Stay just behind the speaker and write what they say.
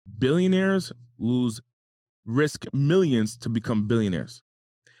Billionaires risk millions to become billionaires.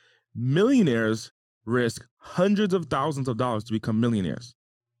 Millionaires risk hundreds of thousands of dollars to become millionaires.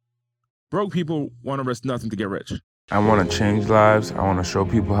 Broke people want to risk nothing to get rich. I want to change lives. I want to show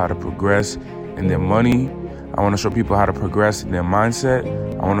people how to progress in their money. I want to show people how to progress in their mindset.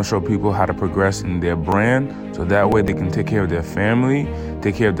 I want to show people how to progress in their brand, so that way they can take care of their family,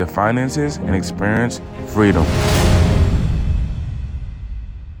 take care of their finances, and experience freedom.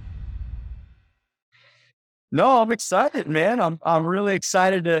 No, I'm excited, man. I'm really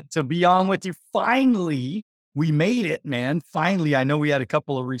excited to be on with you. Finally, we made it, man. Finally, I know we had a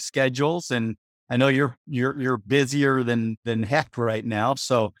couple of reschedules, and I know you're busier than heck right now.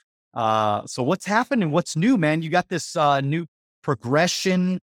 So what's happening? What's new, man? You got this new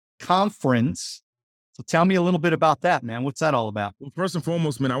progression conference. So tell me a little bit about that, man. What's that all about? Well, first and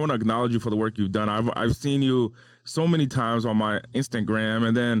foremost, man, I want to acknowledge you for the work you've done. I've seen you so many times on my Instagram,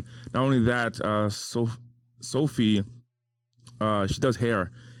 and then not only that, Sophie, she does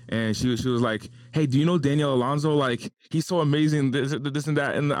hair, and she was like, "Hey, do you know Daniel Alonso? Like, he's so amazing, this and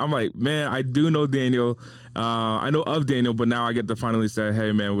that." And I'm like, "Man, I do know Daniel. I know of Daniel, but now I get to finally say,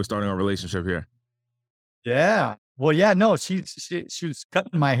 hey, man, we're starting a relationship here." Yeah. Well, yeah, no, she was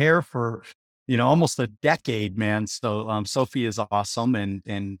cutting my hair for, almost a decade, man. So, Sophie is awesome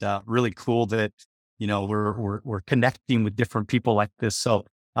and really cool that, we're connecting with different people like this. So,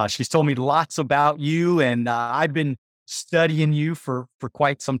 she's told me lots about you, and I've been studying you for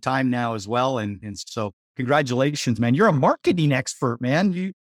quite some time now as well. And so congratulations, man. You're a marketing expert,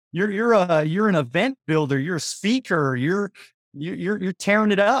 man. You're an event builder. You're a speaker. You're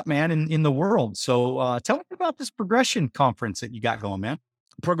tearing it up, man, in the world. So tell me about this progression conference that you got going, man.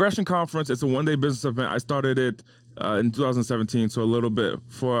 Progression Conference, it's a one-day business event. I started it in 2017, so a little bit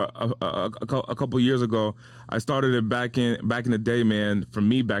for a couple years ago. I started it back in the day, man. For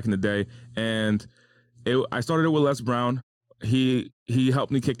me, back in the day, and I started it with Les Brown. He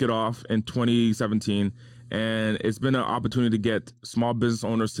helped me kick it off in 2017, and it's been an opportunity to get small business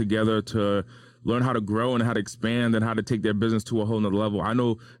owners together to learn how to grow and how to expand and how to take their business to a whole nother level. I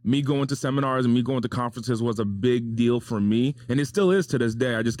know me going to seminars and me going to conferences was a big deal for me, and it still is to this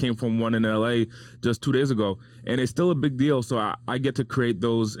day. I just came from one in LA just 2 days ago, and it's still a big deal. So I get to create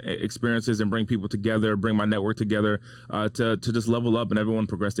those experiences and bring people together, bring my network together to just level up and everyone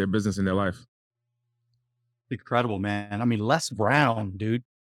progress their business in their life. Incredible, man. I mean, Les Brown, dude.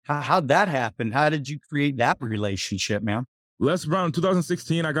 How'd that happen? How did you create that relationship, man? Les Brown,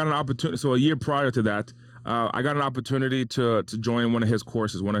 2016, I got an opportunity. So a year prior to that, I got an opportunity to join one of his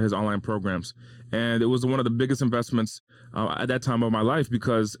courses, one of his online programs. And it was one of the biggest investments at that time of my life,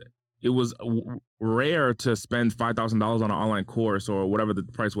 because it was rare to spend $5,000 on an online course or whatever the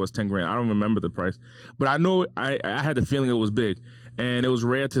price was, 10 grand. I don't remember the price, but I know I had the feeling it was big. And it was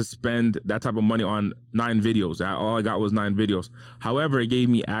rare to spend that type of money on 9 videos. All I got was 9 videos. However, it gave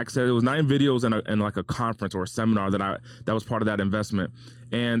me access. It was 9 videos and like a conference or a seminar that was part of that investment.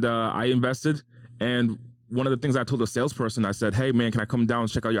 And I invested. And one of the things I told the salesperson, I said, "Hey man, can I come down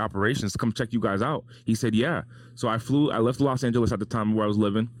and check out your operations? Come check you guys out." He said, "Yeah." So I left Los Angeles at the time where I was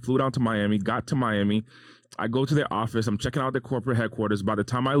living, flew down to Miami, got to Miami. I go to their office. I'm checking out their corporate headquarters. By the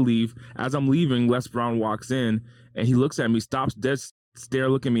time I leave, as I'm leaving, Les Brown walks in and he looks at me, stops dead stare,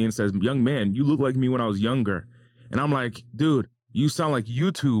 look at me and says, "Young man, you look like me when I was younger." And I'm like, "Dude, you sound like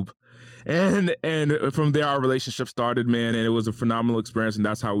YouTube." And from there, our relationship started, man. And it was a phenomenal experience. And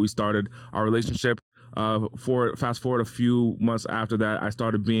that's how we started our relationship. Fast forward a few months after that, I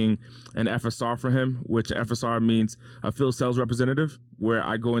started being an FSR for him, which FSR means a field sales representative, where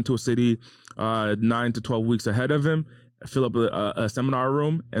I go into a city 9 to 12 weeks ahead of him, fill up a seminar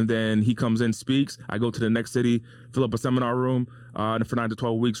room, and then he comes in, speaks. I go to the next city, fill up a seminar room for 9 to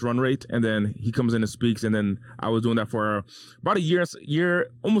 12 weeks run rate, and then he comes in and speaks. And then I was doing that for about a year,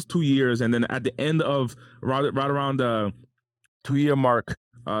 almost 2 years. And then at the end of right around the 2-year mark,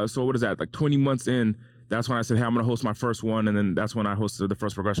 so what is that, like 20 months in, that's when I said, "Hey, I'm going to host my first one." And then that's when I hosted the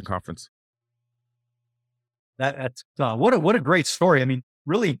first Progression Conference. That's what a great story. I mean,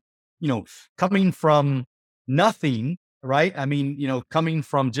 really, coming from nothing, right? I mean, coming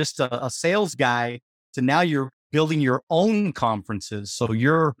from just a sales guy to now you're building your own conferences. So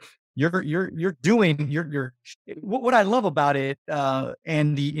you're doing what I love about it,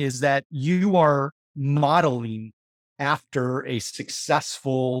 Andy, is that you are modeling after a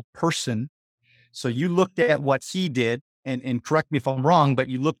successful person. So you looked at what he did, and correct me if I'm wrong, but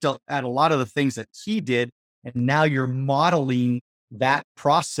you looked at a lot of the things that he did, and now you're modeling that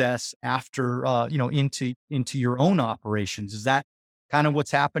process after, into your own operations. Is that kind of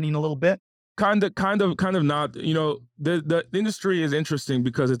what's happening a little bit? Kind of not. You know, the industry is interesting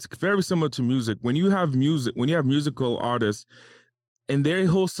because it's very similar to music. When you have musical artists and they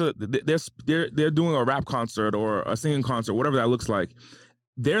host they're doing a rap concert or a singing concert, whatever that looks like.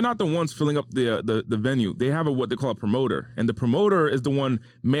 They're not the ones filling up the venue. They have what they call a promoter, and the promoter is the one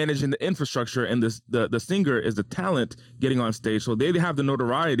managing the infrastructure, and the singer is the talent getting on stage. So they have the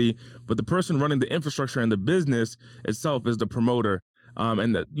notoriety, but the person running the infrastructure and the business itself is the promoter.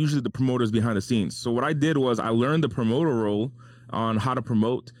 And usually the promoter is behind the scenes. So what I did was I learned the promoter role on how to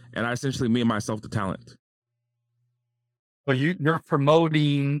promote, and I essentially made myself the talent. But you're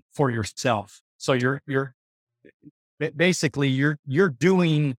promoting for yourself. So basically you're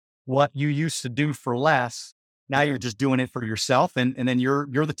doing what you used to do for less. Now you're just doing it for yourself, and then you're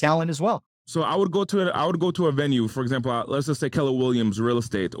the talent as well. So I would go to a venue, for example, let's just say Keller Williams Real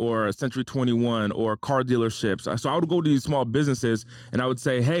Estate or Century 21 or car dealerships. So I would go to these small businesses and I would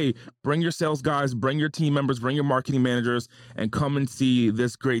say, hey, bring your sales guys, bring your team members, bring your marketing managers, and come and see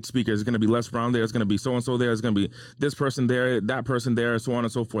this great speaker. There's going to be Les Brown there. It's going to be so-and-so there. It's going to be this person there, that person there, so on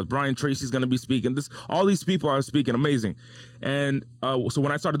and so forth. Brian Tracy's going to be speaking. All these people are speaking. Amazing. And so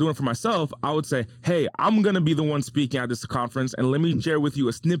when I started doing it for myself, I would say, hey, I'm going to be the one speaking at this conference, and let me share with you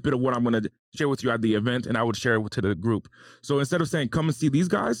a snippet of what I'm going to share with you at the event, and I would share it to the group. So instead of saying, come and see these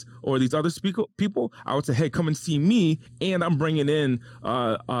guys or these other people, I would say, hey, come and see me, and I'm bringing in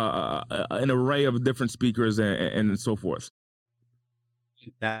an array of different speakers and so forth.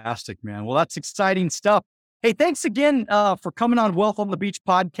 Fantastic, man. Well, that's exciting stuff. Hey, thanks again for coming on Wealth on the Beach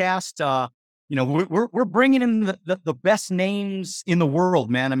podcast. You know, we're bringing in the best names in the world,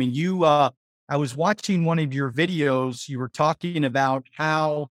 man. I mean, I was watching one of your videos. You were talking about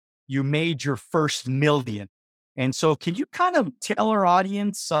how you made your first million. And so can you kind of tell our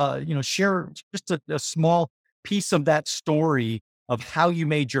audience, share just a small piece of that story of how you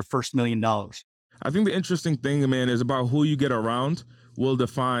made your first $1 million? I think the interesting thing, man, is about who you get around will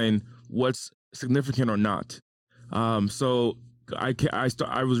define what's significant or not. So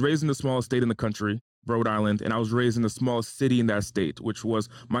I was raised in the smallest state in the country, Rhode Island, and I was raised in the smallest city in that state,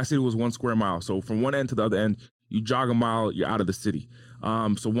 my city was 1 square mile. So from one end to the other end, you jog a mile, you're out of the city.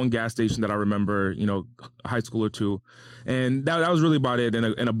 So one gas station that I remember, high school or two, and that was really about it, and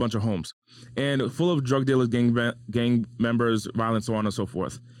a bunch of homes, and full of drug dealers, gang members, violence, so on and so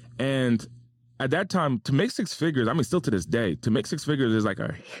forth. And at that time, to make six figures, I mean, still to this day, to make six figures is like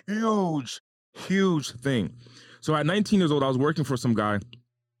a huge thing. So at 19 years old, I was working for some guy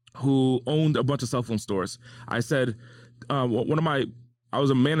who owned a bunch of cell phone stores. I said, I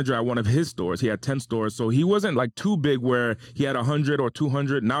was a manager at one of his stores. He had 10 stores. So he wasn't like too big where he had 100 or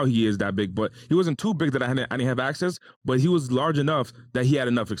 200. Now he is that big, but he wasn't too big that I didn't have access, but he was large enough that he had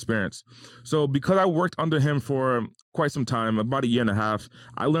enough experience. So because I worked under him for quite some time, about a year and a half,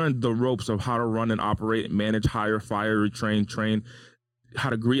 I learned the ropes of how to run and operate, manage, hire, fire, retrain, train, how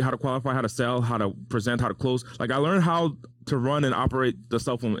to greet, how to qualify, how to sell, how to present, how to close. Like I learned how to run and operate the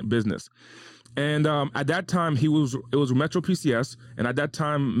cell phone business. And at that time, it was Metro PCS, and at that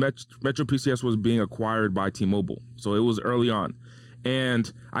time, Metro PCS was being acquired by T-Mobile. So it was early on.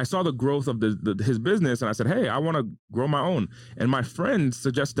 And I saw the growth of his business, and I said, hey, I want to grow my own. And my friend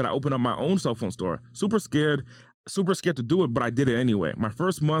suggested I open up my own cell phone store. Super scared to do it, but I did it anyway. My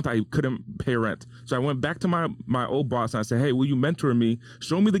first month, I couldn't pay rent. So I went back to my old boss and I said, hey, will you mentor me?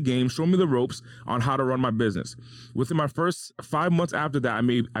 Show me the game, show me the ropes on how to run my business. Within my first 5 months after that,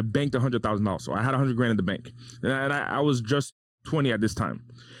 I banked $100,000. So I had $100,000 in the bank. And I was just 20 at this time.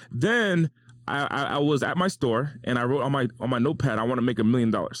 Then I was at my store and I wrote on my notepad, I want to make $1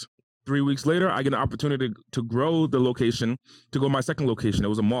 million. 3 weeks later, I get an opportunity to grow the location, to go to my second location. It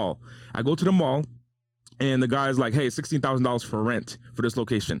was a mall. I go to the mall. And the guy's like, hey, $16,000 for rent for this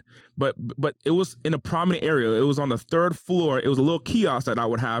location. But it was in a prominent area. It was on the third floor. It was a little kiosk that I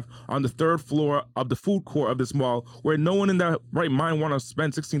would have on the third floor of the food court of this mall where no one in their right mind want to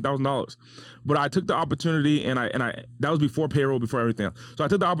spend $16,000. But I took the opportunity and I that was before payroll, before everything else. So I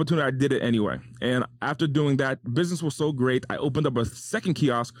took the opportunity, I did it anyway. And after doing that, business was so great, I opened up a second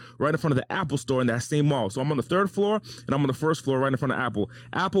kiosk right in front of the Apple store in that same mall. So I'm on the third floor and I'm on the first floor right in front of Apple.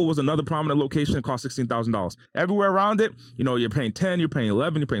 Apple was another prominent location that cost $16,000. Everywhere around it, you're paying 10, you're paying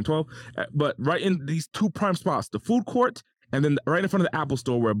 11, you're paying 12. But right in these two prime spots, the food court and then right in front of the Apple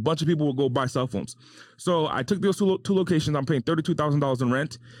store where a bunch of people will go buy cell phones. So I took those two locations. I'm paying $32,000 in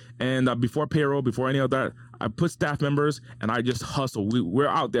rent. And before payroll, before any of that, I put staff members and I just hustle. We're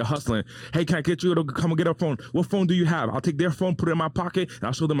out there hustling. Hey, can I get you to come and get a phone? What phone do you have? I'll take their phone, put it in my pocket, and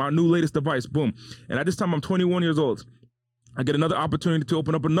I'll show them our new latest device. Boom. And at this time, I'm 21 years old. I get another opportunity to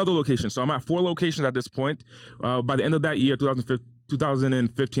open up another location. So I'm at 4 locations at this point. By the end of that year,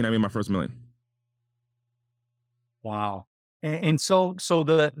 2015, I made my first $1 million. Wow. And so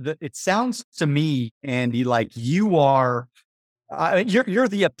it sounds to me, Andy, like you are, you're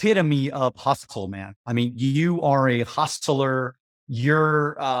the epitome of hustle, man. I mean, you are a hustler.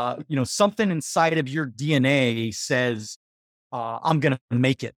 You're, something inside of your DNA says, I'm going to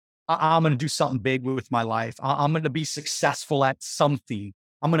make it. I'm going to do something big with my life. I'm going to be successful at something.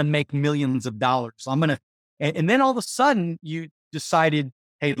 I'm going to make millions of dollars. And then all of a sudden you decided,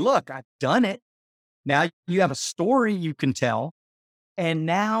 hey, look, I've done it. Now you have a story you can tell. And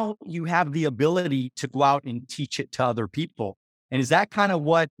now you have the ability to go out and teach it to other people. And is that kind of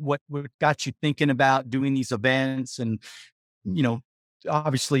what got you thinking about doing these events and, you know,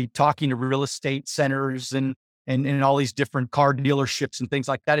 obviously talking to real estate centers and all these different car dealerships and things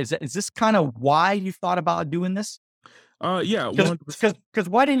like that? Is this kind of why you thought about doing this? Yeah, 100%. Because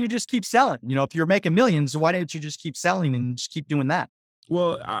why didn't you just keep selling? You know, if you're making millions, why didn't you just keep selling and just keep doing that?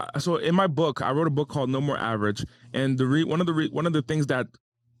 Well, so in my book, I wrote a book called No More Average, and one of the things that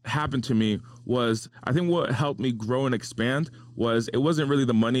happened to me was, I think what helped me grow and expand was, it wasn't really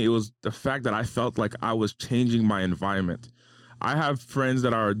the money, it was the fact that I felt like I was changing my environment. I have friends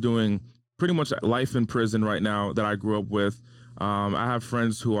that are doing pretty much life in prison right now that I grew up with. I have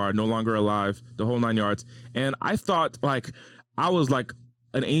friends who are no longer alive, the whole nine yards, and I thought like I was like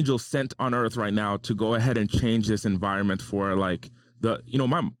an angel sent on earth right now to go ahead and change this environment for like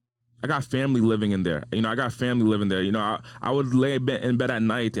I got family living in there. I got family living there. I would lay in bed at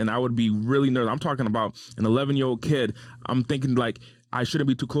night and I would be really nervous. I'm talking about an 11-year-old kid. I'm thinking like I shouldn't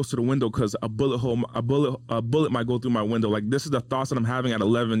be too close to the window because a bullet might go through my window. Like, this is the thoughts that I'm having at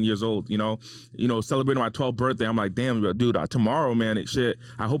 11 years old. Celebrating my 12th birthday. I'm like, damn, dude, tomorrow, man,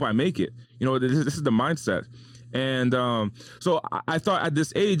 I hope I make it. This is the mindset. And so I thought at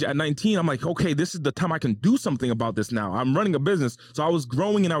this age, at 19, I'm like, okay, this is the time I can do something about this now. I'm running a business. So I was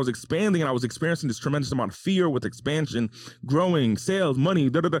growing and I was expanding and I was experiencing this tremendous amount of fear with expansion, growing, sales, money,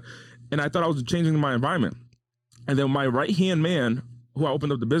 da, da, da. And I thought I was changing my environment. And then my right-hand man, who I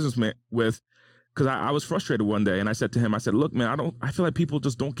opened up the business with, because I was frustrated one day, and I said to him, I said, look, man, I feel like people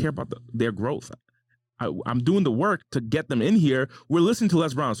just don't care about their growth. I'm doing the work to get them in here. We're listening to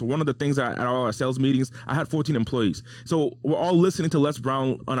Les Brown. So one of the things at all our sales meetings, I had 14 employees. So we're all listening to Les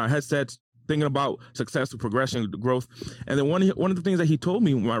Brown on our headsets, thinking about success, progression, growth. And then one of the things that he told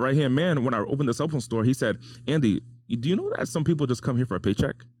me, my right-hand man, when I opened the cell phone store, he said, Andy, do you know that some people just come here for a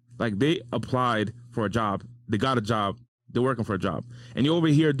paycheck? Like, they applied for a job, they got a job, they're working for a job. And you're over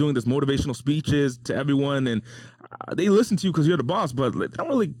here doing this motivational speeches to everyone, and they listen to you because you're the boss, but they don't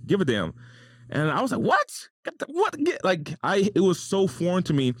really give a damn. And I was like, what? What? Like, it was so foreign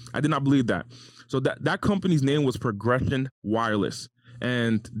to me. I did not believe that. So that company's name was Progression Wireless.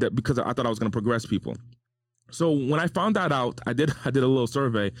 And that because I thought I was going to progress people. So when I found that out, I did a little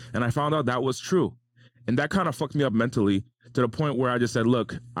survey and I found out that was true. And that kind of fucked me up mentally to the point where I just said,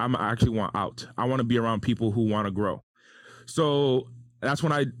 look, I actually want out. I want to be around people who want to grow. So that's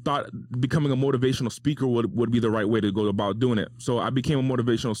when I thought becoming a motivational speaker would be the right way to go about doing it. So I became a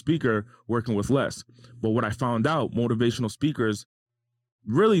motivational speaker working with Les. But what I found out, motivational speakers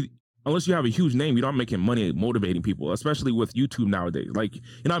really, unless you have a huge name, you're not making money motivating people, especially with YouTube nowadays. Like,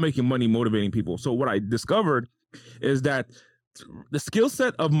 you're not making money motivating people. So what I discovered is that the skill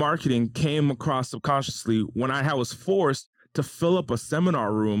set of marketing came across subconsciously when I was forced to fill up a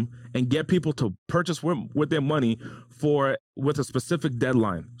seminar room and get people to purchase with their money with a specific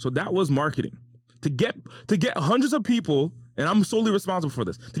deadline. So that was marketing. To get hundreds of people, and I'm solely responsible for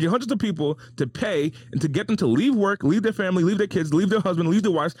this, to get hundreds of people to pay and to get them to leave work, leave their family, leave their kids, leave their husband, leave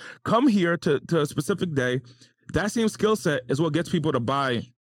their wives, come here to a specific day. That same skill set is what gets people to buy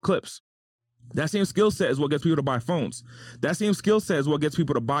clips. That same skill set is what gets people to buy phones. That same skill set is what gets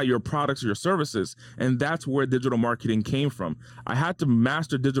people to buy your products or your services. And that's where digital marketing came from. I had to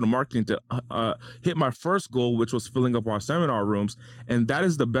master digital marketing to hit my first goal, which was filling up our seminar rooms. And that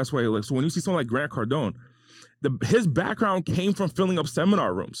is the best way. So when you see someone like Grant Cardone, his background came from filling up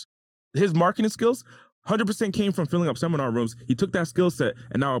seminar rooms. His marketing skills 100% came from filling up seminar rooms. He took that skill set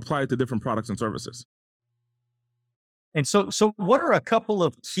and now applied it to different products and services. And so what are a couple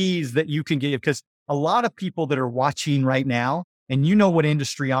of keys that you can give? Because a lot of people that are watching right now, and you know what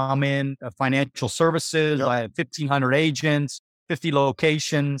industry I'm in, financial services, yep. I have 1,500 agents, 50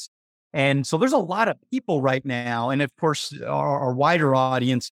 locations. And so there's a lot of people right now. And of course, our wider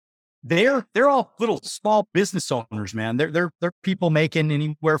audience, they're all little small business owners, man. They're people making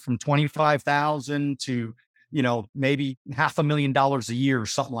anywhere from 25,000 to, maybe $500,000 a year or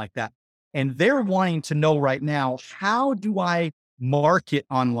something like that. And they're wanting to know right now, how do I market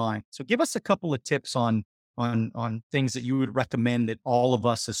online? So give us a couple of tips on things that you would recommend that all of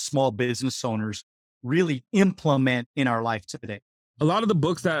us as small business owners really implement in our life today? A lot of the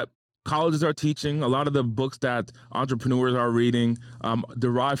books that colleges are teaching, a lot of the books that entrepreneurs are reading,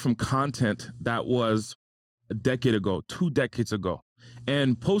 derive from content that was a decade ago, 2 decades ago.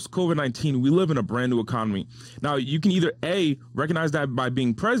 And post COVID-19, we live in a brand new economy. Now, you can either A, recognize that by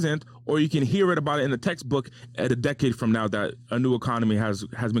being present, or you can hear it about it in the textbook at a decade from now that a new economy has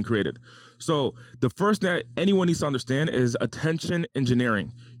been created. So the first that anyone needs to understand is attention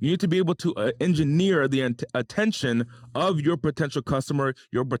engineering. You need to be able to engineer the attention of your potential customer,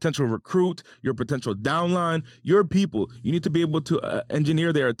 your potential recruit, your potential downline, your people. You need to be able to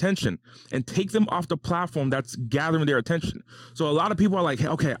engineer their attention and take them off the platform that's gathering their attention. So a lot of people are like, hey,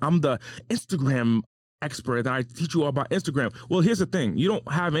 okay, I'm the Instagram expert and I teach you all about Instagram. Well, here's the thing. You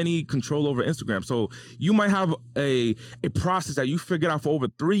don't have any control over Instagram. So you might have a process that you figured out for over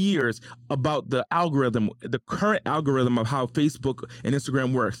 3 years about the algorithm, the current algorithm of how Facebook and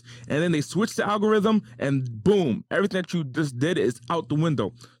Instagram works. And then they switch the algorithm and boom, everything that you just did is out the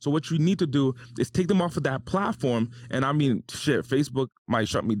window. So what you need to do is take them off of that platform. And I mean, shit, Facebook might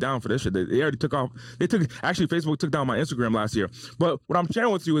shut me down for this shit. They already took off. Actually, Facebook took down my Instagram last year. But what I'm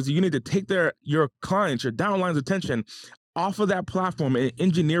sharing with you is you need to take your clients, your downline's attention off of that platform and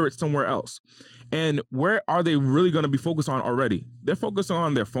engineer it somewhere else. And where are they really going to be focused on already? They're focused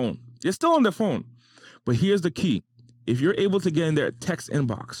on their phone. They're still on their phone. But here's the key. If you're able to get in their text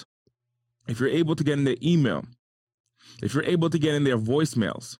inbox, if you're able to get in their email, if you're able to get in their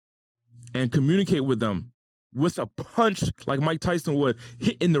voicemails and communicate with them with a punch like Mike Tyson would,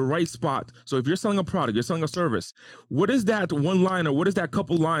 hit in the right spot. So if you're selling a product, you're selling a service, what is that one line or what is that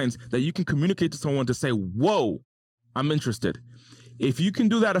couple lines that you can communicate to someone to say, whoa, I'm interested? If you can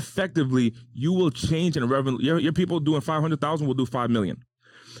do that effectively, you will change in revenue. Your people doing 500,000 will do 5 million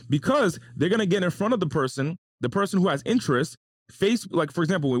because they're going to get in front of the person who has interest. Like for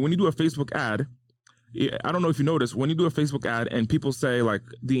example, when you do a Facebook ad, I don't know if you notice, when you do a Facebook ad and people say like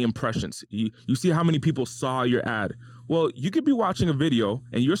the impressions, you see how many people saw your ad. Well, you could be watching a video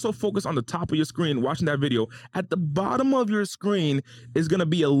and you're so focused on the top of your screen watching that video. At the bottom of your screen is going to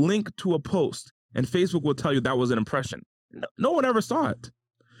be a link to a post and Facebook will tell you that was an impression. No one ever saw it.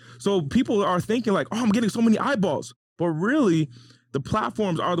 So people are thinking like, oh, I'm getting so many eyeballs. But really, the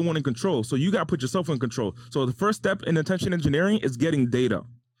platforms are the one in control. So you got to put yourself in control. So the first step in attention engineering is getting data.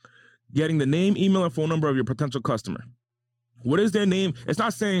 Getting the name, email, and phone number of your potential customer. What is their name? It's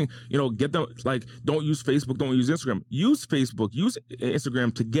not saying, get them, like, don't use Facebook, don't use Instagram. Use Facebook, use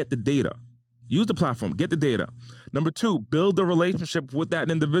Instagram to get the data. Use the platform, get the data. Number 2, build a relationship with that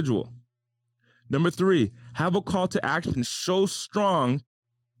individual. Number 3, have a call to action so strong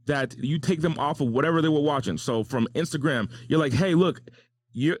that you take them off of whatever they were watching. So from Instagram, you're like, hey, look,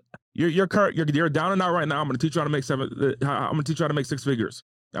 you're down and out right now. I'm going to teach you how to make 6 figures.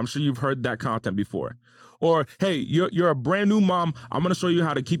 I'm sure you've heard that content before. Or, hey, you're a brand new mom. I'm going to show you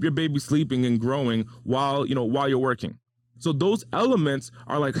how to keep your baby sleeping and growing while you're working. So those elements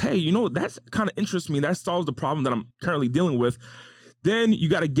are like, hey, that's kind of interests me. That solves the problem that I'm currently dealing with. Then you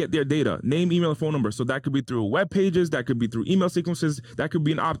got to get their data, name, email, and phone number. So that could be through web pages, that could be through email sequences, that could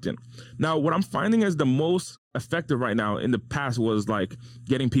be an opt-in. Now, what I'm finding is the most effective right now in the past was like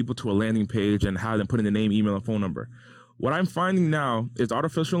getting people to a landing page and having them put in the name, email, and phone number. What I'm finding now is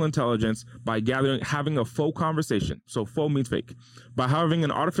artificial intelligence by having a faux conversation. So faux means fake. By having an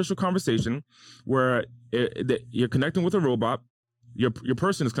artificial conversation where you're connecting with a robot, your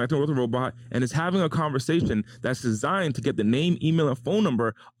person is connecting with a robot and is having a conversation that's designed to get the name, email, and phone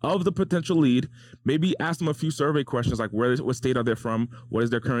number of the potential lead. Maybe ask them a few survey questions like what state are they from? What is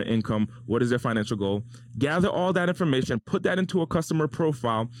their current income? What is their financial goal? Gather all that information, put that into a customer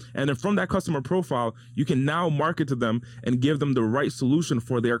profile. And then from that customer profile, you can now market to them and give them the right solution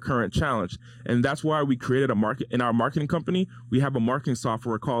for their current challenge. And that's why we created in our marketing company. We have a marketing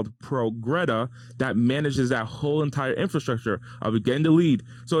software called Progretta that manages that whole entire infrastructure of getting the lead.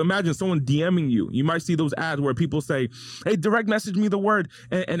 So imagine someone DMing you. You might see those ads where people say, hey, direct message me the word,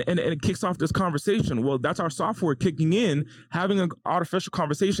 and it kicks off this conversation. Well, that's our software kicking in, having an artificial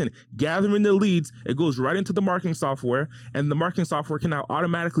conversation, gathering the leads. It goes right into the marketing software, and the marketing software can now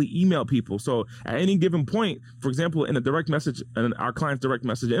automatically email people. So at any given point, for example, in our client's direct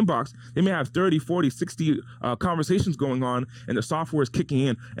message inbox, they may have 30, 40, 60 conversations going on, and the software is kicking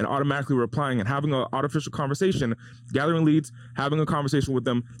in and automatically replying and having an artificial conversation, gathering leads, having a conversation with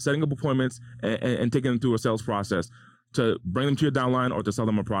them, setting up appointments, and taking them through a sales process to bring them to your downline or to sell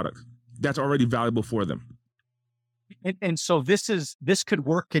them a product that's already valuable for them. And so this could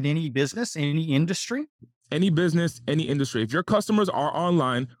work in any business, in any industry? Any business, any industry. If your customers are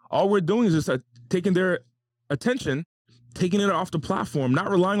online, all we're doing is just taking their attention, taking it off the platform, not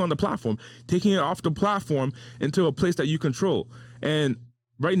relying on the platform, taking it off the platform into a place that you control. And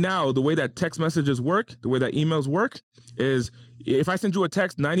right now, the way that text messages work, the way that emails work is if I send you a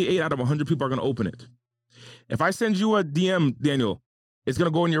text, 98 out of 100 people are going to open it. If I send you a DM, Daniel, it's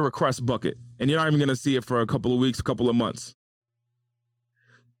going to go in your request bucket and you're not even going to see it for a couple of weeks, a couple of months.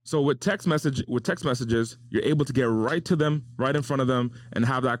 So with text messages, you're able to get right to them, right in front of them, and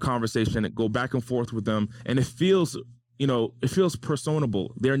have that conversation and go back and forth with them. And it feels, it feels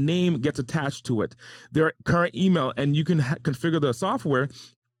personable. Their name gets attached to it, their current email, and you can configure the software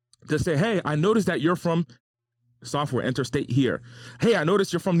to say, hey, I noticed that you're from software, enter state here. Hey, I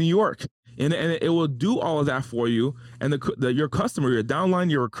noticed you're from New York. And it will do all of that for you. And your customer, your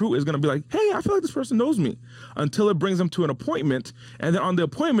downline, your recruit is going to be like, hey, I feel like this person knows me, until it brings them to an appointment. And then on the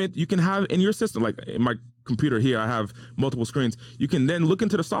appointment, you can have in your system, like in my computer here, I have multiple screens. You can then look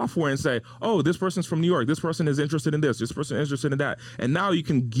into the software and say, oh, this person's from New York. This person is interested in this person is interested in that. And now you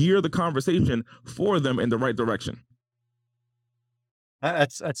can gear the conversation for them in the right direction.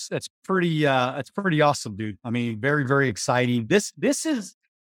 That's pretty awesome, dude. I mean, very, very exciting. This is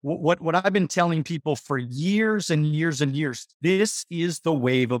what I've been telling people for years and years and years. This is the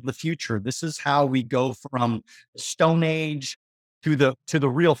wave of the future. This is how we go from Stone Age to the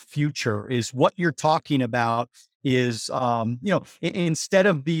real future. Is what you're talking about is, instead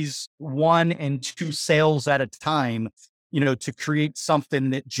of these 1 and 2 sales at a time, to create something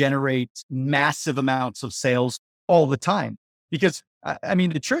that generates massive amounts of sales all the time. Because I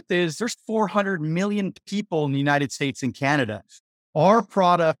mean, the truth is there's 400 million people in the United States and Canada. Our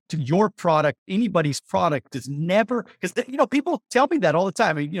product, your product, anybody's product is never, because, people tell me that all the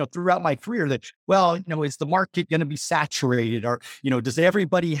time, throughout my career that, well, is the market going to be saturated, or, does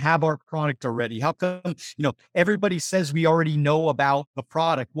everybody have our product already? How come, everybody says we already know about the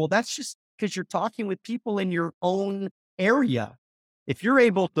product? Well, that's just because you're talking with people in your own area. If you're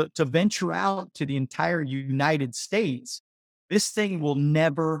able to venture out to the entire United States, this thing will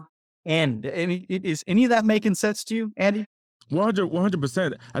never end. And is any of that making sense to you, Andy?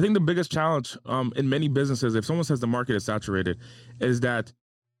 100%. I think the biggest challenge in many businesses, if someone says the market is saturated, is that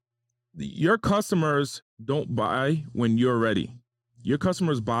your customers don't buy when you're ready. Your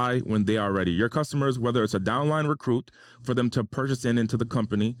customers buy when they are ready. Your customers, whether it's a downline recruit for them to purchase into the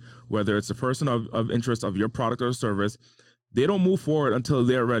company, whether it's a person of interest of your product or service, they don't move forward until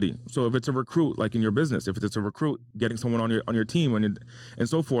they're ready. So if it's a recruit, like in your business, if it's a recruit getting someone on your team and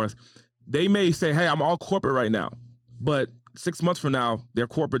so forth, they may say, hey, I'm all corporate right now. But 6 months from now, their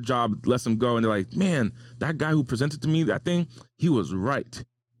corporate job lets them go. And they're like, man, that guy who presented to me that thing, he was right.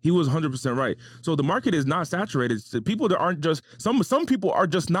 He was 100% right. So the market is not saturated. So people that aren't just, some people are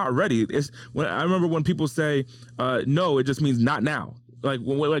just not ready. I remember when people say, no, it just means not now. Like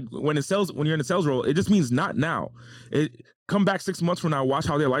when you're in a sales role, it just means not now. Come back 6 months from now, watch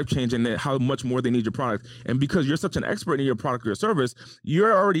how their life changed and how much more they need your product. And because you're such an expert in your product or your service,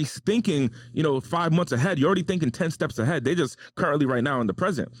 you're already thinking, 5 months ahead. You're already thinking 10 steps ahead. They just currently right now in the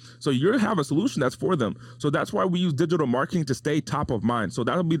present. So you have a solution that's for them. So that's why we use digital marketing to stay top of mind. So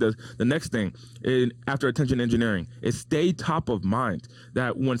that'll be the next thing after attention engineering is stay top of mind.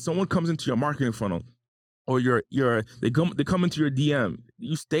 That when someone comes into your marketing funnel, or they come into your DM,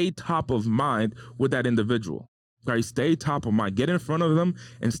 you stay top of mind with that individual. Right? Stay top of mind, get in front of them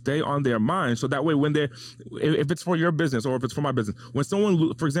and stay on their mind. So that way, if it's for your business or if it's for my business, when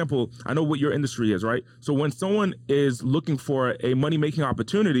someone, for example, I know what your industry is, right? So when someone is looking for a money-making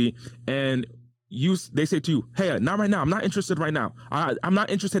opportunity and they say to you, hey, not right now. I'm not interested right now. I'm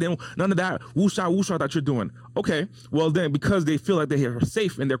not interested in none of that woosha that you're doing. Okay, well then, because they feel like they are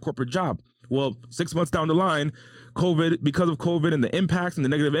safe in their corporate job. Well, 6 months down the line, because of COVID and the impacts and the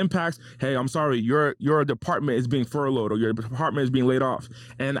negative impacts, hey, I'm sorry, your department is being furloughed or your department is being laid off.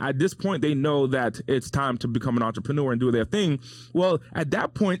 And at this point, they know that it's time to become an entrepreneur and do their thing. Well, at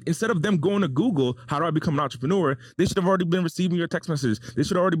that point, instead of them going to Google, how do I become an entrepreneur? They should have already been receiving your text messages. They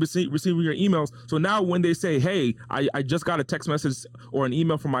should already be receiving your emails. So now when they say, hey, I just got a text message or an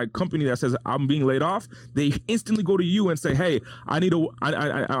email from my company that says I'm being laid off, they instantly go to you and say, hey, I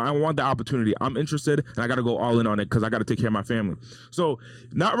want the opportunity. I'm interested and I got to go all in on it because I got to take care of my family. So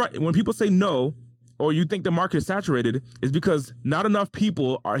not right. When people say no, or you think the market is saturated, is because not enough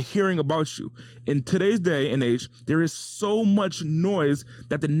people are hearing about you. In today's day and age, there is so much noise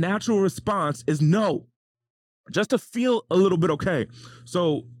that the natural response is no, just to feel a little bit okay.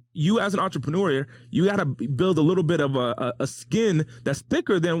 So you as an entrepreneur, you got to build a little bit of a skin that's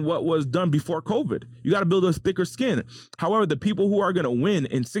thicker than what was done before COVID. You got to build a thicker skin. However, the people who are going to win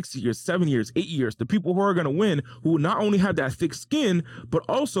in 6 years, 7 years, 8 years, the people who are going to win, who not only have that thick skin, but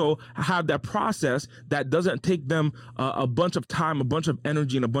also have that process that doesn't take them a bunch of time, a bunch of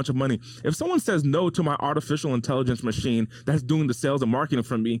energy, and a bunch of money. If someone says no to my artificial intelligence machine that's doing the sales and marketing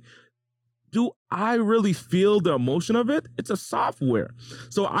for me, do I really feel the emotion of it? It's a software.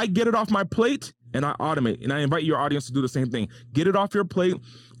 So I get it off my plate and I automate. And I invite your audience to do the same thing. Get it off your plate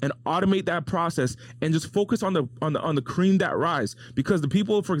and automate that process and just focus on the cream that rise. Because the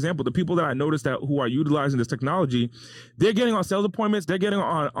people, for example, the people that I noticed that who are utilizing this technology, they're getting on sales appointments, they're getting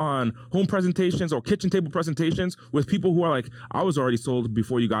on home presentations or kitchen table presentations with people who are like, I was already sold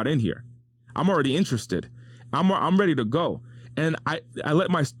before you got in here. I'm already interested. I'm ready to go. And I let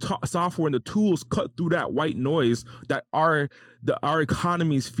my software and the tools cut through that white noise that our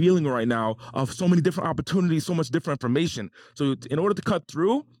economy is feeling right now of so many different opportunities, so much different information. So in order to cut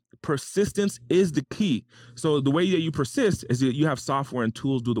through, persistence is the key. So the way that you persist is that you have software and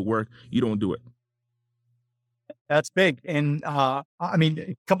tools do the work. You don't do it. That's big. And I mean,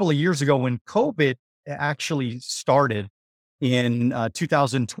 a couple of years ago when COVID actually started in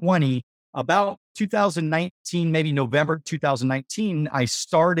 2020, about 2019, maybe November 2019, I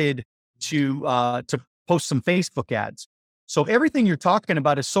started to post some Facebook ads. So everything you're talking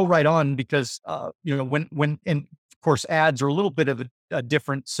about is so right on because when and of course ads are a little bit of a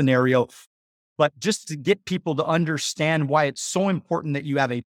different scenario, but just to get people to understand why it's so important that you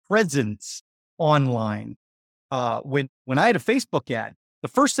have a presence online. When I had a Facebook ad, the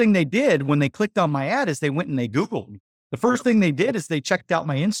first thing they did when they clicked on my ad is they went and they Googled me. The first thing they did is they checked out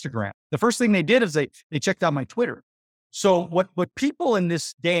my Instagram. The first thing they did is they checked out my Twitter. So what people in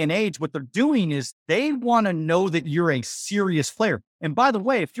this day and age, what they're doing is they want to know that you're a serious player. And by the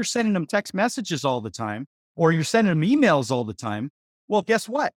way, if you're sending them text messages all the time, or you're sending them emails all the time, well, guess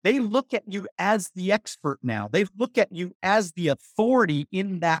what? They look at you as the expert now. They look at you as the authority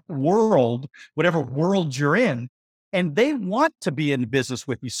in that world, whatever world you're in. And they want to be in business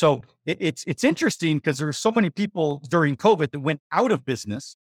with you. So it's interesting because there are so many people during COVID that went out of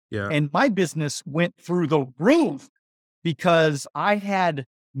business. Yeah. And my business went through the roof because I had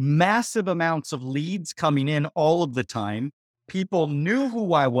massive amounts of leads coming in all of the time. People knew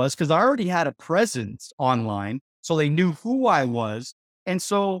who I was because I already had a presence online. So they knew who I was. And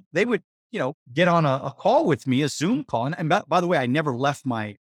so they would, get on a call with me, a Zoom call. And by the way, I never left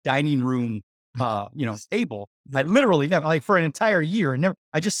my dining room table. I literally never, like for an entire year,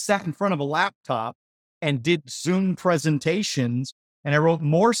 I just sat in front of a laptop and did Zoom presentations. And I wrote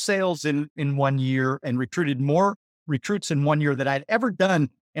more sales in 1 year and recruited more recruits in 1 year that I'd ever done.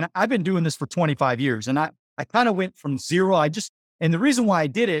 And I've been doing this for 25 years. And I kind of went from zero. And the reason why I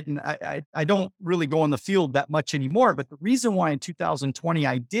did it, and I don't really go on the field that much anymore, but the reason why in 2020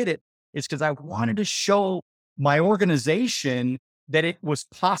 I did it is because I wanted to show my organization that it was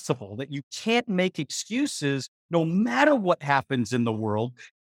possible, that you can't make excuses no matter what happens in the world,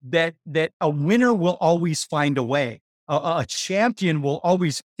 that a winner will always find a way. A champion will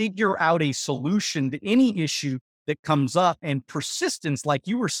always figure out a solution to any issue that comes up. And persistence, like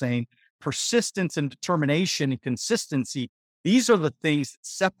you were saying, persistence and determination and consistency, these are the things that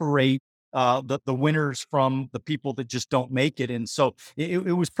separate the winners from the people that just don't make it. And so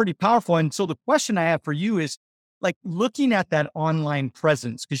it was pretty powerful. And so the question I have for you is, like looking at that online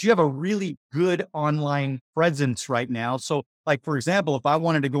presence, because you have a really good online presence right now. So like, for example, if I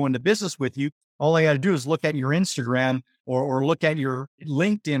wanted to go into business with you, all I got to do is look at your Instagram or look at your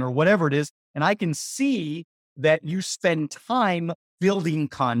LinkedIn or whatever it is. And I can see that you spend time building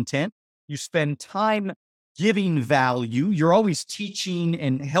content. You spend time giving value. You're always teaching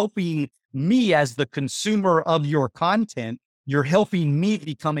and helping me as the consumer of your content. You're helping me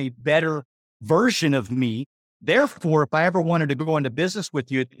become a better version of me. Therefore, if I ever wanted to go into business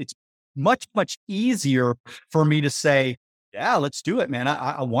with you, it's much, much easier for me to say, yeah, let's do it, man.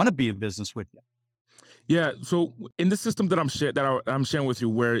 I want to be in business with you. Yeah. So in the system that I'm sharing with you,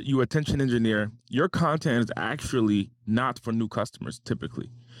 where you attention engineer, your content is actually not for new customers typically,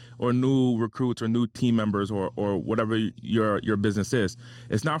 or new recruits or new team members or whatever your business is.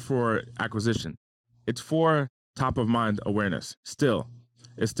 It's not for acquisition. It's for top of mind awareness.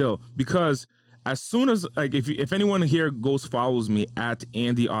 It's still because as soon as, like, if anyone here follows me at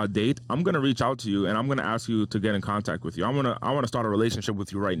Andy Audate, I'm gonna reach out to you and I'm gonna ask you to get in contact with you. I wanna start a relationship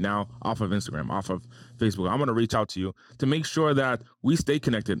with you right now off of Instagram, off of Facebook. I'm gonna reach out to you to make sure that we stay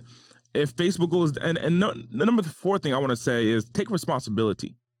connected. If Facebook goes, and the number 4 thing I want to say is take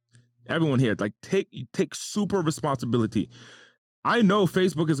responsibility. Everyone here, like take super responsibility. I know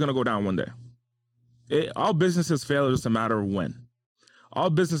Facebook is going to go down one day. All businesses fail, it's just a matter of when. All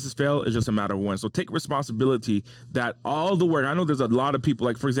businesses fail, it's just a matter of when. So take responsibility that all the work, I know there's a lot of people,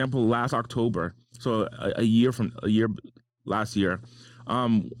 like for example, last October, so a year last year,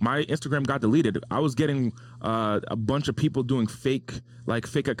 my Instagram got deleted. I was getting a bunch of people doing fake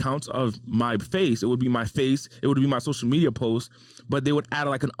accounts of my face. It would be my face. It would be my social media post, but they would add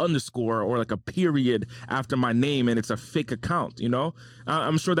like an underscore or like a period after my name, and it's a fake account. You know,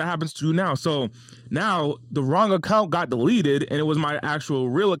 I'm sure that happens to you now. So now the wrong account got deleted, and it was my actual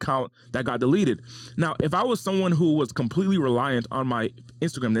real account that got deleted. Now, if I was someone who was completely reliant on my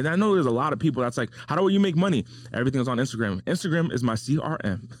Instagram, then I know there's a lot of people that's like, how do you make money? Everything is on Instagram. Instagram is my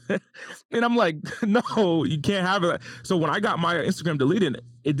CRM. And I'm like, no, you can't have it. So when I got my Instagram deleted,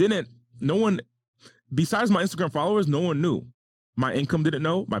 no one, besides my Instagram followers, no one knew. My income didn't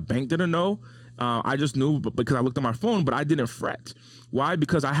know. My bank didn't know. I just knew because I looked at my phone, but I didn't fret. Why?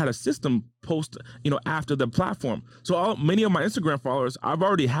 Because I had a system post, after the platform. So many of my Instagram followers, I've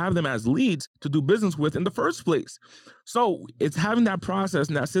already have them as leads to do business with in the first place. So it's having that process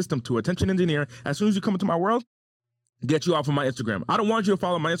and that system to attention engineer. As soon as you come into my world, get you off of my Instagram. I don't want you to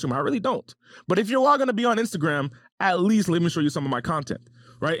follow my Instagram. I really don't. But if you are going to be on Instagram, at least let me show you some of my content,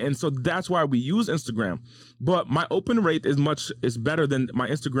 right? And so that's why we use Instagram. But my open rate is better than my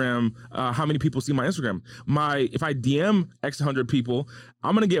Instagram. How many people see my Instagram? If I DM X 100 people,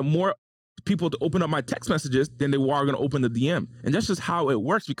 I'm going to get more people to open up my text messages than they are going to open the DM. And that's just how it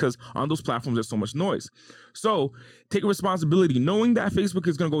works, because on those platforms, there's so much noise. So take responsibility, knowing that Facebook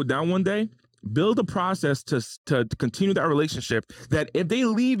is going to go down one day. Build a process to continue that relationship, that if they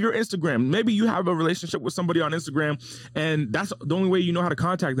leave your Instagram, maybe you have a relationship with somebody on Instagram and that's the only way you know how to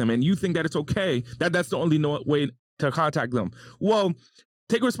contact them, and you think that it's okay, that's the only way to contact them. Well,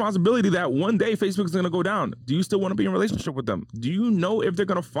 take responsibility that one day Facebook is going to go down. Do you still want to be in a relationship with them? Do you know if they're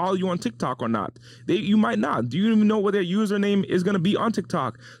going to follow you on TikTok or not? You might not. Do you even know what their username is going to be on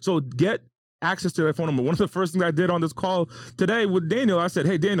TikTok? So get access to their phone number. One of the first things I did on this call today with Daniel, I said,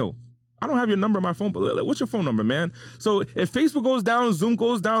 hey, Daniel, I don't have your number on my phone, but what's your phone number, man? So if Facebook goes down, Zoom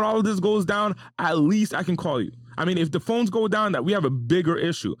goes down, all of this goes down, at least I can call you. I mean, if the phones go down, that we have a bigger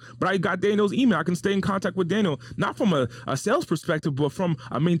issue. But I got Daniel's email. I can stay in contact with Daniel, not from a sales perspective, but from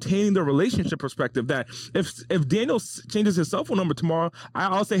a maintaining the relationship perspective, that if Daniel changes his cell phone number tomorrow,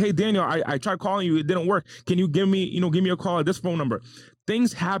 I'll say, hey, Daniel, I tried calling you. It didn't work. Can you give me a call at this phone number?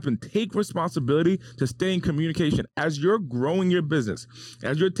 Things happen. Take responsibility to stay in communication. As you're growing your business,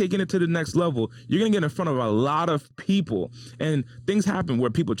 as you're taking it to the next level, you're going to get in front of a lot of people, and things happen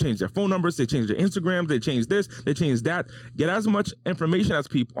where people change their phone numbers, they change their Instagrams, they change this, they change that. Get as much information as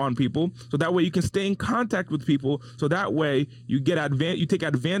on people, so that way you can stay in contact with people, so that way you take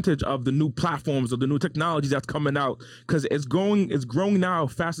advantage of the new platforms, of the new technologies that's coming out, because it's growing now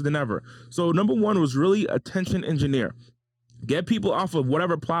faster than ever. So number one was really attention engineer. Get people off of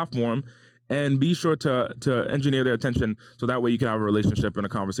whatever platform and be sure to engineer their attention, so that way you can have a relationship and a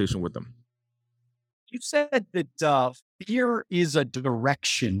conversation with them. You said that fear is a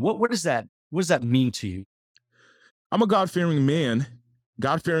direction. What does that mean to you? I'm a God-fearing man.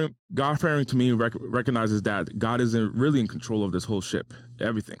 God-fearing to me recognizes that God is really in control of this whole ship,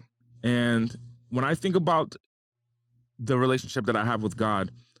 everything. And when I think about the relationship that I have with God,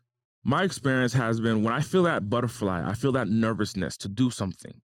 my experience has been, when I feel that butterfly, I feel that nervousness to do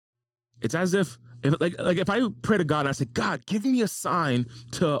something. It's as if I pray to God and I say, God, give me a sign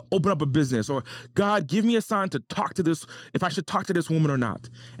to open up a business, or God, give me a sign to talk to this, if I should talk to this woman or not.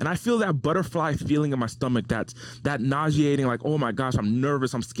 And I feel that butterfly feeling in my stomach, that nauseating, like, oh my gosh, I'm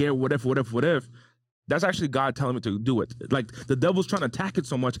nervous, I'm scared, what if. That's actually God telling me to do it. Like, the devil's trying to attack it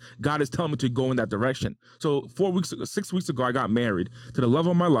so much, God is telling me to go in that direction. So 6 weeks ago, I got married to the love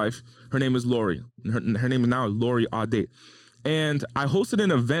of my life. Her name is Lori. Her name is now Lori Audet. And I hosted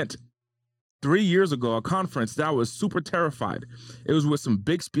an event 3 years ago, a conference that I was super terrified. It was with some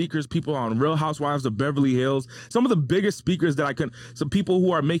big speakers, people on Real Housewives of Beverly Hills, some of the biggest speakers some people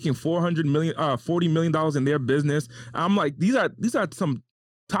who are making $40 million in their business. I'm like, these are some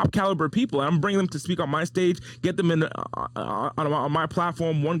top caliber people. I'm bringing them to speak on my stage, get them in on my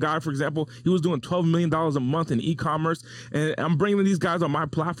platform. One guy, for example, he was doing $12 million a month in e-commerce, and I'm bringing these guys on my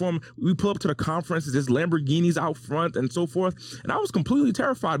platform. We pull up to the conference, there's Lamborghinis out front and so forth, and I was completely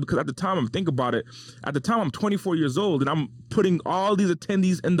terrified, because at the time, I'm 24 years old, and I'm putting all these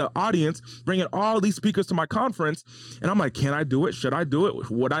attendees in the audience, bringing all these speakers to my conference, and I'm like, can I do it? Should I do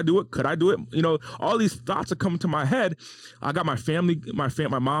it? Would I do it? Could I do it? All these thoughts are coming to my head. I got my family, my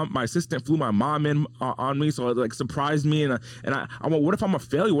my assistant flew my mom in on me, so it like surprised me, and I went, what if I'm a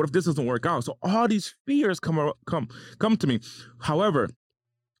failure? What if this doesn't work out? So all these fears come to me. However,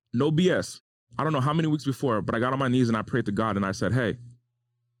 no BS. I don't know how many weeks before, but I got on my knees and I prayed to God and I said, hey,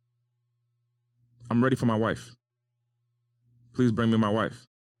 I'm ready for my wife. Please bring me my wife.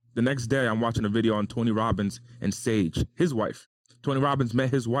 The next day, I'm watching a video on Tony Robbins and Sage, his wife. Tony Robbins met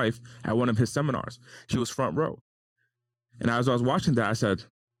his wife at one of his seminars. She was front row. And as I was watching that, I said,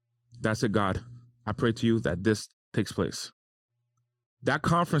 that's it, God. I pray to you that this takes place. That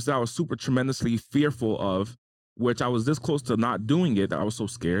conference that I was super tremendously fearful of, which I was this close to not doing it, that I was so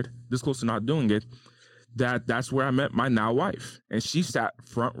scared, this close to not doing it, that's where I met my now wife. And she sat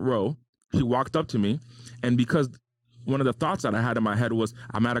front row. She walked up to me, and because one of the thoughts that I had in my head was,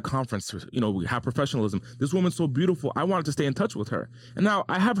 I'm at a conference, we have professionalism. This woman's so beautiful. I wanted to stay in touch with her. And now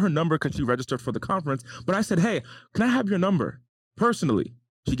I have her number because she registered for the conference, but I said, hey, can I have your number personally?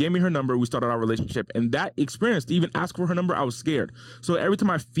 She gave me her number. We started our relationship. And that experience, to even ask for her number, I was scared. So every time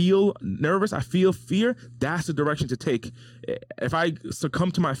I feel nervous, I feel fear, that's the direction to take. If I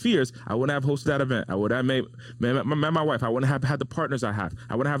succumb to my fears, I wouldn't have hosted that event. I would have met my wife. I wouldn't have had the partners I have.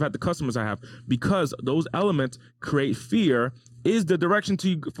 I wouldn't have had the customers I have, because those elements create fear is the direction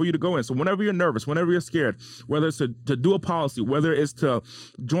for you to go in. So whenever you're nervous, whenever you're scared, whether it's to do a policy, whether it's to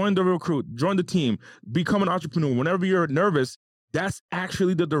join the recruit, join the team, become an entrepreneur, whenever you're nervous, that's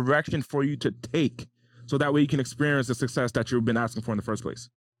actually the direction for you to take, so that way you can experience the success that you've been asking for in the first place.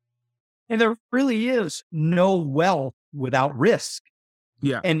 And there really is no wealth without risk.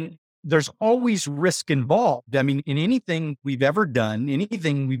 Yeah. And there's always risk involved. I mean, in anything we've ever done,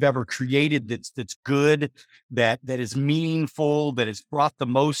 anything we've ever created that's good, that is meaningful, that has brought the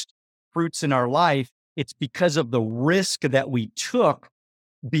most fruits in our life, it's because of the risk that we took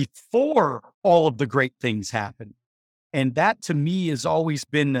before all of the great things happened. And that, to me, has always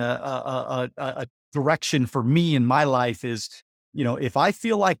been a direction for me in my life is, if I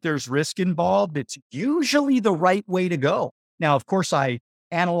feel like there's risk involved, it's usually the right way to go. Now, of course, I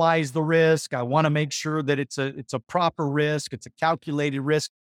analyze the risk. I want to make sure that it's a proper risk. It's a calculated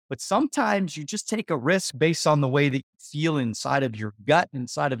risk. But sometimes you just take a risk based on the way that you feel inside of your gut,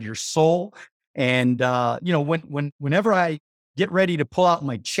 inside of your soul. And, whenever I get ready to pull out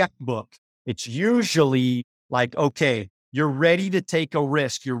my checkbook, it's usually like, okay, you're ready to take a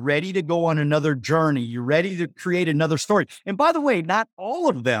risk. You're ready to go on another journey. You're ready to create another story. And by the way, not all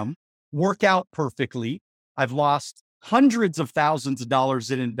of them work out perfectly. I've lost hundreds of thousands of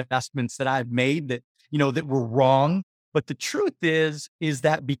dollars in investments that I've made that were wrong. But the truth is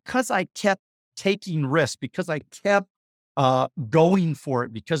that because I kept taking risks, because I kept going for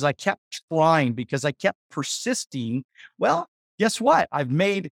it, because I kept trying, because I kept persisting, well, guess what? I've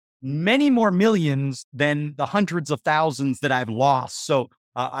made many more millions than the hundreds of thousands that I've lost. So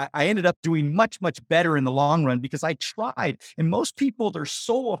I ended up doing much, much better in the long run because I tried. And most people, they're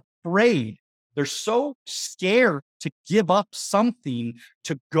so afraid. They're so scared to give up something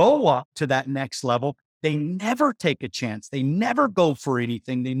to go up to that next level. They never take a chance. They never go for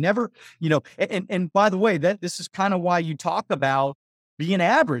anything. They never, and by the way, this is kind of why you talk about being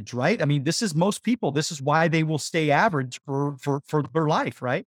average, right? I mean, this is most people. This is why they will stay average for their life,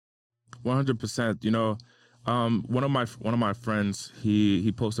 right? 100%. One of my friends,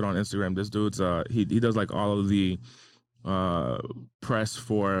 he posted on Instagram. This dude's he does like all of the press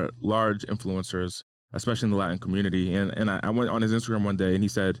for large influencers, especially in the Latin community. And I went on his Instagram one day, and he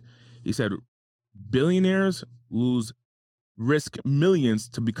said billionaires risk millions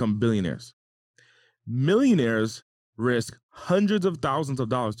to become billionaires. Millionaires risk hundreds of thousands of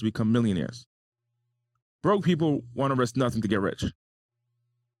dollars to become millionaires. Broke people want to risk nothing to get rich.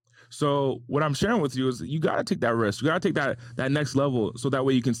 So what I'm sharing with you is you got to take that risk. You got to take that next level, so that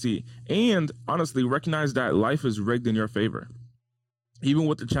way you can see. And honestly, recognize that life is rigged in your favor. Even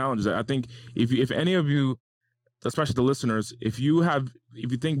with the challenges, I think if any of you, especially the listeners, if you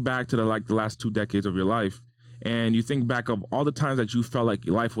think back to the last 2 decades of your life, and you think back of all the times that you felt like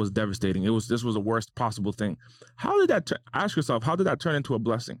life was devastating, this was the worst possible thing. Ask yourself, how did that turn into a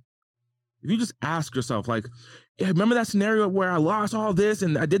blessing? If you just ask yourself, like, yeah, remember that scenario where I lost all this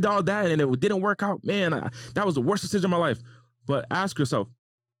and I did all that and it didn't work out? Man, that was the worst decision of my life. But ask yourself,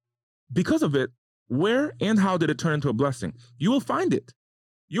 because of it, where and how did it turn into a blessing? You will find it.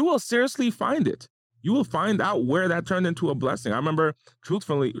 You will seriously find it. You will find out where that turned into a blessing. I remember,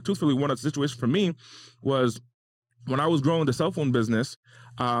 truthfully, one of the situations for me was when I was growing the cell phone business,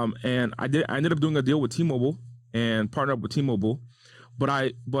 and I ended up doing a deal with T-Mobile and partnered up with T-Mobile.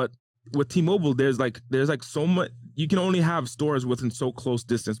 But with T-Mobile, there's like so much, you can only have stores within so close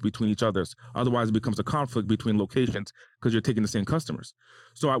distance between each others. Otherwise, it becomes a conflict between locations because you're taking the same customers.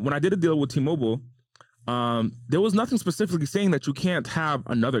 So when I did a deal with T-Mobile, there was nothing specifically saying that you can't have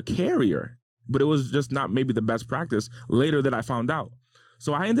another carrier, but it was just not maybe the best practice later that I found out.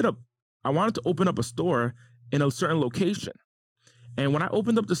 So I wanted to open up a store in a certain location. And when I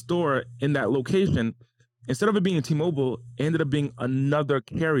opened up the store in that location, instead of it being a T-Mobile, it ended up being another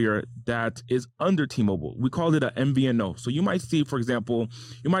carrier that is under T-Mobile. We called it a MVNO. So you might see, for example,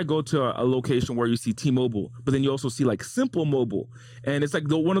 you might go to a location where you see T-Mobile, but then you also see like Simple Mobile. And it's like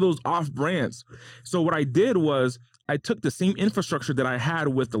one of those off brands. So what I did was I took the same infrastructure that I had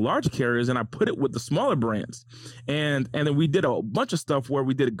with the large carriers and I put it with the smaller brands. And then we did a bunch of stuff where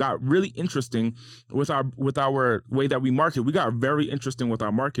got really interesting with our way that we market. We got very interesting with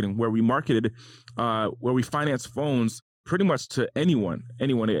our marketing, where we marketed, where we finance phones pretty much to anyone.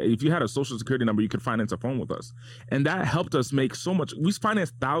 If you had a social security number, you could finance a phone with us. And that helped us make so much. We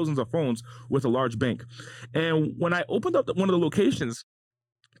financed thousands of phones with a large bank. And when I opened up one of the locations,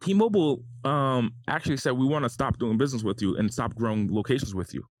 T-Mobile actually said, we want to stop doing business with you and stop growing locations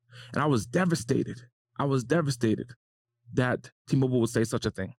with you. And I was devastated. That T-Mobile would say such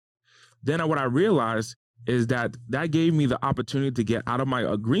a thing. Then what I realized is that gave me the opportunity to get out of my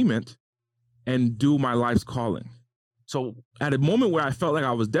agreement and do my life's calling. So at a moment where I felt like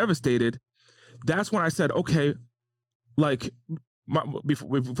I was devastated, that's when I said, okay, like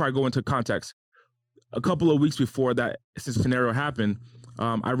before I go into context, a couple of weeks before that scenario happened,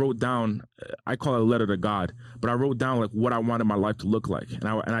 I wrote down, I call it a letter to God, but I wrote down like what I wanted my life to look like. And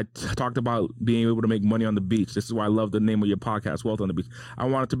I talked about being able to make money on the beach. This is why I love the name of your podcast, Wealth on the Beach. I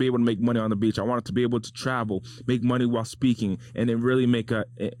wanted to be able to make money on the beach. I wanted to be able to travel, make money while speaking, and then really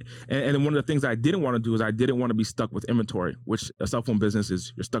and one of the things I didn't want to do is I didn't want to be stuck with inventory, which a cell phone business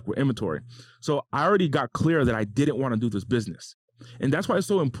is, you're stuck with inventory. So I already got clear that I didn't want to do this business. And that's why it's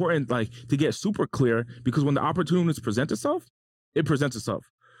so important, like, to get super clear, because when the opportunities present itself, it presents itself.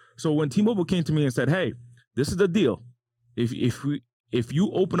 So when T-Mobile came to me and said, hey, this is the deal. If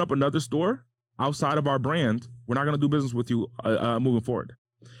you open up another store outside of our brand, we're not going to do business with you moving forward.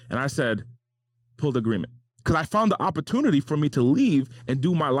 And I said, pull the agreement. Because I found the opportunity for me to leave and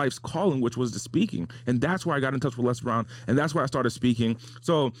do my life's calling, which was the speaking. And that's where I got in touch with Les Brown. And that's where I started speaking.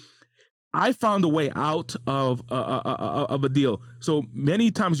 So I found a way out of a deal. So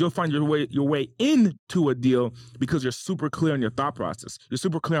many times you'll find your way into a deal because you're super clear on your thought process. You're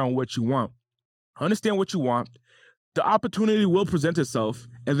super clear on what you want. Understand what you want. The opportunity will present itself,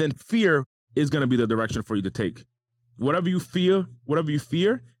 and then fear is going to be the direction for you to take. Whatever you fear,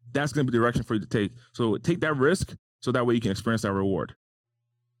 that's going to be the direction for you to take. So take that risk so that way you can experience that reward.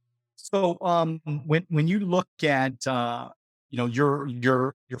 So when you look at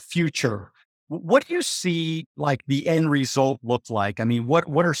your future, what do you see like the end result look like? I mean,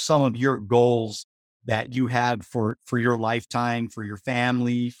 what are some of your goals that you have for your lifetime, for your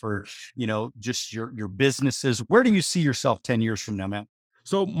family, for, just your businesses? Where do you see yourself 10 years from now, man?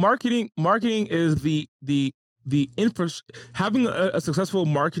 So marketing is having a successful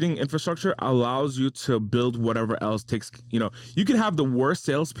marketing infrastructure allows you to build whatever else takes, you can have the worst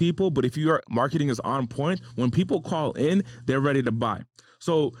salespeople, but if your marketing is on point, when people call in, they're ready to buy.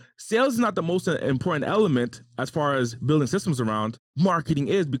 So sales is not the most important element as far as building systems around. Marketing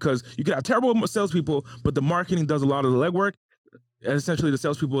is, because you can have terrible salespeople, but the marketing does a lot of the legwork. And essentially, the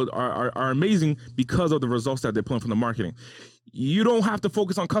salespeople are amazing because of the results that they're pulling from the marketing. You don't have to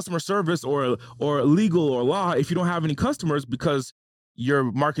focus on customer service or legal or law if you don't have any customers, because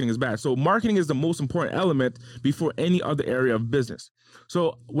your marketing is bad. So marketing is the most important element before any other area of business.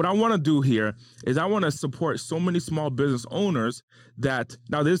 So what I want to do here is I want to support so many small business owners that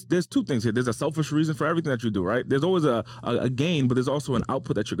now there's two things here. There's a selfish reason for everything that you do, right? There's always a gain, but there's also an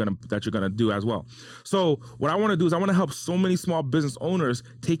output that you're gonna do as well. So what I want to do is I want to help so many small business owners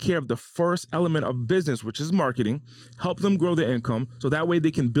take care of the first element of business, which is marketing, help them grow their income, so that way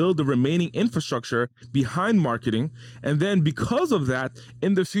they can build the remaining infrastructure behind marketing. And then because of that,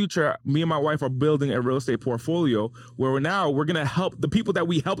 in the future, me and my wife are building a real estate portfolio where we're gonna help the people that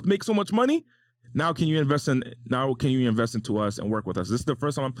we helped make so much money. Now can you invest into us and work with us? This is the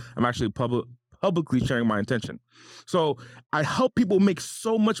first time I'm actually publicly sharing my intention. So I help people make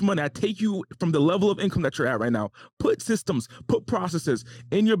so much money. I take you from the level of income that you're at right now, put systems, put processes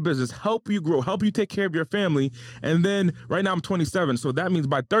in your business, help you grow, help you take care of your family. And then right now I'm 27. So that means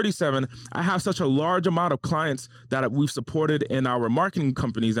by 37, I have such a large amount of clients that we've supported in our marketing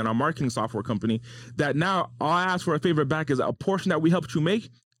companies and our marketing software company that now all I ask for a favor back is a portion that we helped you make,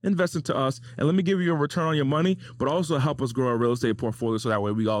 invest into us, and let me give you a return on your money, but also help us grow our real estate portfolio so that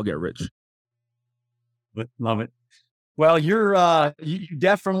way we all get rich. Love it. Well, you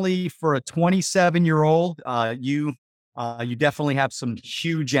definitely, for a 27-year-old, you definitely have some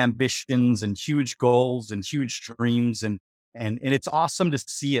huge ambitions and huge goals and huge dreams, and it's awesome to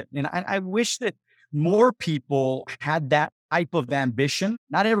see it. And I wish that more people had that type of ambition.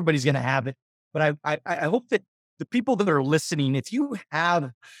 Not everybody's going to have it, but I hope that the people that are listening, if you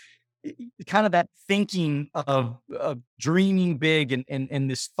have kind of that thinking of dreaming big and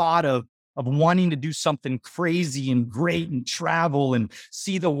this thought of wanting to do something crazy and great and travel and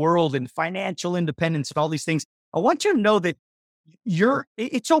see the world and financial independence and all these things, I want you to know that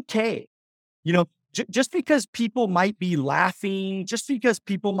it's okay. You know, just because people might be laughing, just because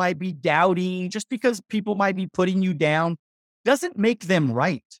people might be doubting, just because people might be putting you down, doesn't make them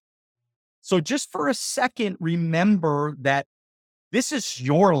right. So just for a second, remember that this is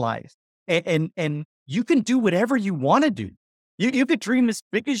your life, and you can do whatever you want to do. You could dream as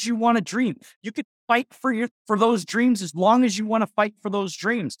big as you want to dream. You could fight for those dreams as long as you want to fight for those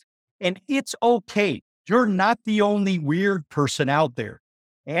dreams. And it's okay. You're not the only weird person out there.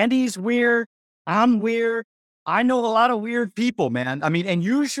 Andy's weird. I'm weird. I know a lot of weird people, man. I mean, and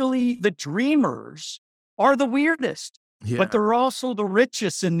usually the dreamers are the weirdest. Yeah. But they're also the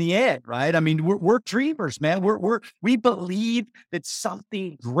richest in the end, right? I mean, we're dreamers, man. We believe that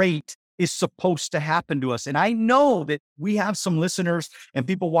something great is supposed to happen to us. And I know that we have some listeners and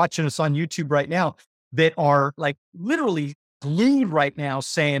people watching us on YouTube right now that are like literally glued right now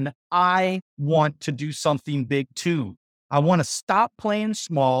saying, I want to do something big too. I want to stop playing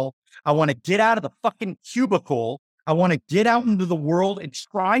small. I want to get out of the fucking cubicle. I want to get out into the world and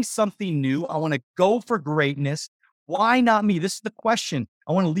try something new. I want to go for greatness. Why not me? This is the question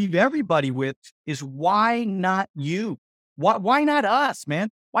I want to leave everybody with is why not you? Why not us, man?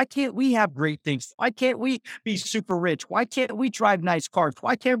 Why can't we have great things? Why can't we be super rich? Why can't we drive nice cars?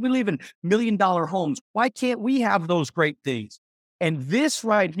 Why can't we live in $1 million homes? Why can't we have those great things? And this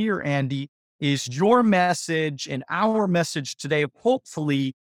right here, Andy, is your message and our message today.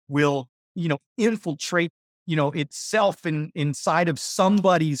 Hopefully will, infiltrate, itself inside of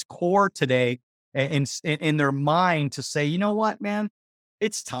somebody's core today and in their mind to say, you know what, man,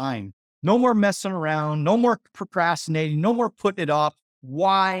 it's time. No more messing around, no more procrastinating, no more putting it off.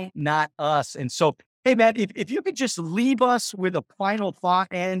 Why not us? And so, hey, man, if you could just leave us with a final thought,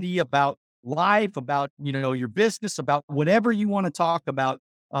 Andy, about life, about, your business, about whatever you want to talk about,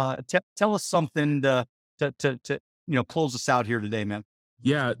 tell us something to close us out here today, man.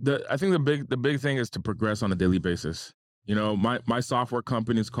 Yeah, I think the big thing is to progress on a daily basis. My software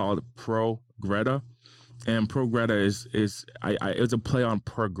company is called Progretta, and Progretta is it's a play on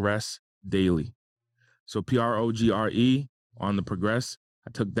progress daily. So PROGRE on the progress.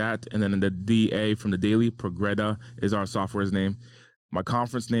 I took that, and then the DA from the daily. Progretta is our software's name. My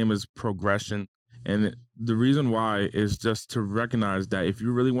conference name is Progression, and the reason why is just to recognize that if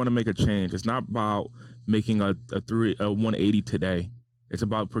you really want to make a change, it's not about making a 180 today. It's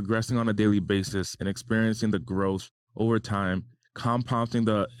about progressing on a daily basis and experiencing the growth over time, compounding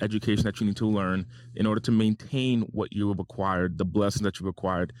the education that you need to learn in order to maintain what you have acquired, the blessings that you've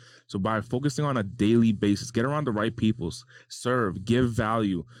acquired. So by focusing on a daily basis, get around the right peoples, serve, give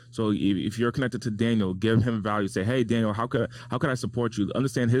value. So if you're connected to Daniel, give him value. Say, hey, Daniel, how could I support you?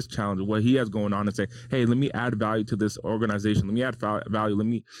 Understand his challenge, what he has going on, and say, hey, let me add value to this organization. Let me add value. Let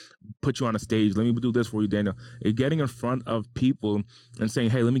me put you on a stage. Let me do this for you, Daniel. Getting in front of people and saying,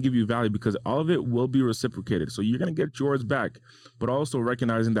 hey, let me give you value, because all of it will be reciprocated. So you're going to get yours back, but also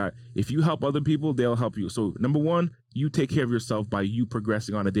recognizing that if you help other people, they'll help you. So number one, you take care of yourself by you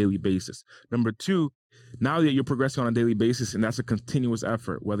progressing on a daily basis. Number two, now that you're progressing on a daily basis, and that's a continuous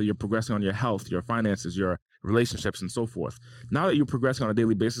effort, whether you're progressing on your health, your finances, your relationships, and so forth. Now that you're progressing on a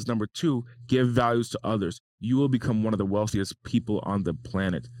daily basis, number two, give values to others. You will become one of the wealthiest people on the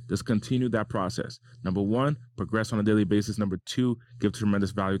planet. Just continue that process. Number one, progress on a daily basis. Number two, give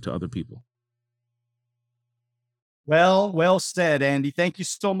tremendous value to other people. Well said, Andy. Thank you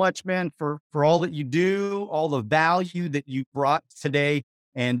so much, man, for all that you do, all the value that you brought today.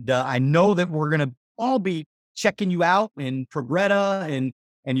 And I know that we're going to all be checking you out in Progretta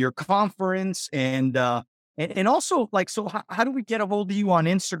and your conference. And also, so how do we get a hold of you on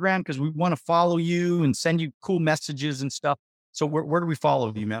Instagram? Because we want to follow you and send you cool messages and stuff. So where do we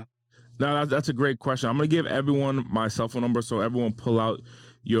follow you, man? No, that's a great question. I'm going to give everyone my cell phone number. So everyone pull out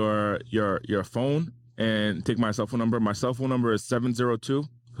your phone and take my cell phone number. My cell phone number is 702.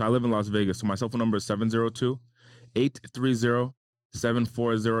 I live in Las Vegas. So my cell phone number is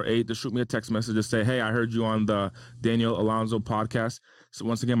 702-830-7408. Just shoot me a text message. Just say, hey, I heard you on the Daniel Alonso podcast. So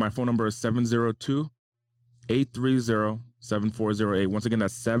once again, my phone number is 702-830-7408. Once again,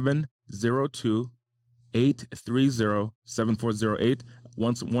 that's 702 830-7408.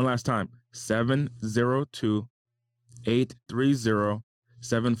 One last time,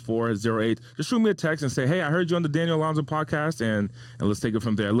 702-830-7408. Just shoot me a text and say, hey, I heard you on the Daniel Alonso podcast, and let's take it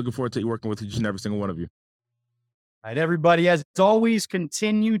from there. Looking forward to working with each and every single one of you. All right, everybody, as always,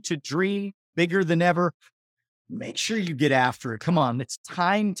 continue to dream bigger than ever. Make sure you get after it. Come on, it's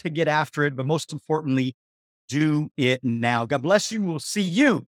time to get after it. But most importantly, do it now. God bless you. We'll see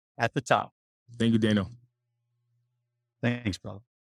you at the top. Thank you, Daniel. Thanks, brother.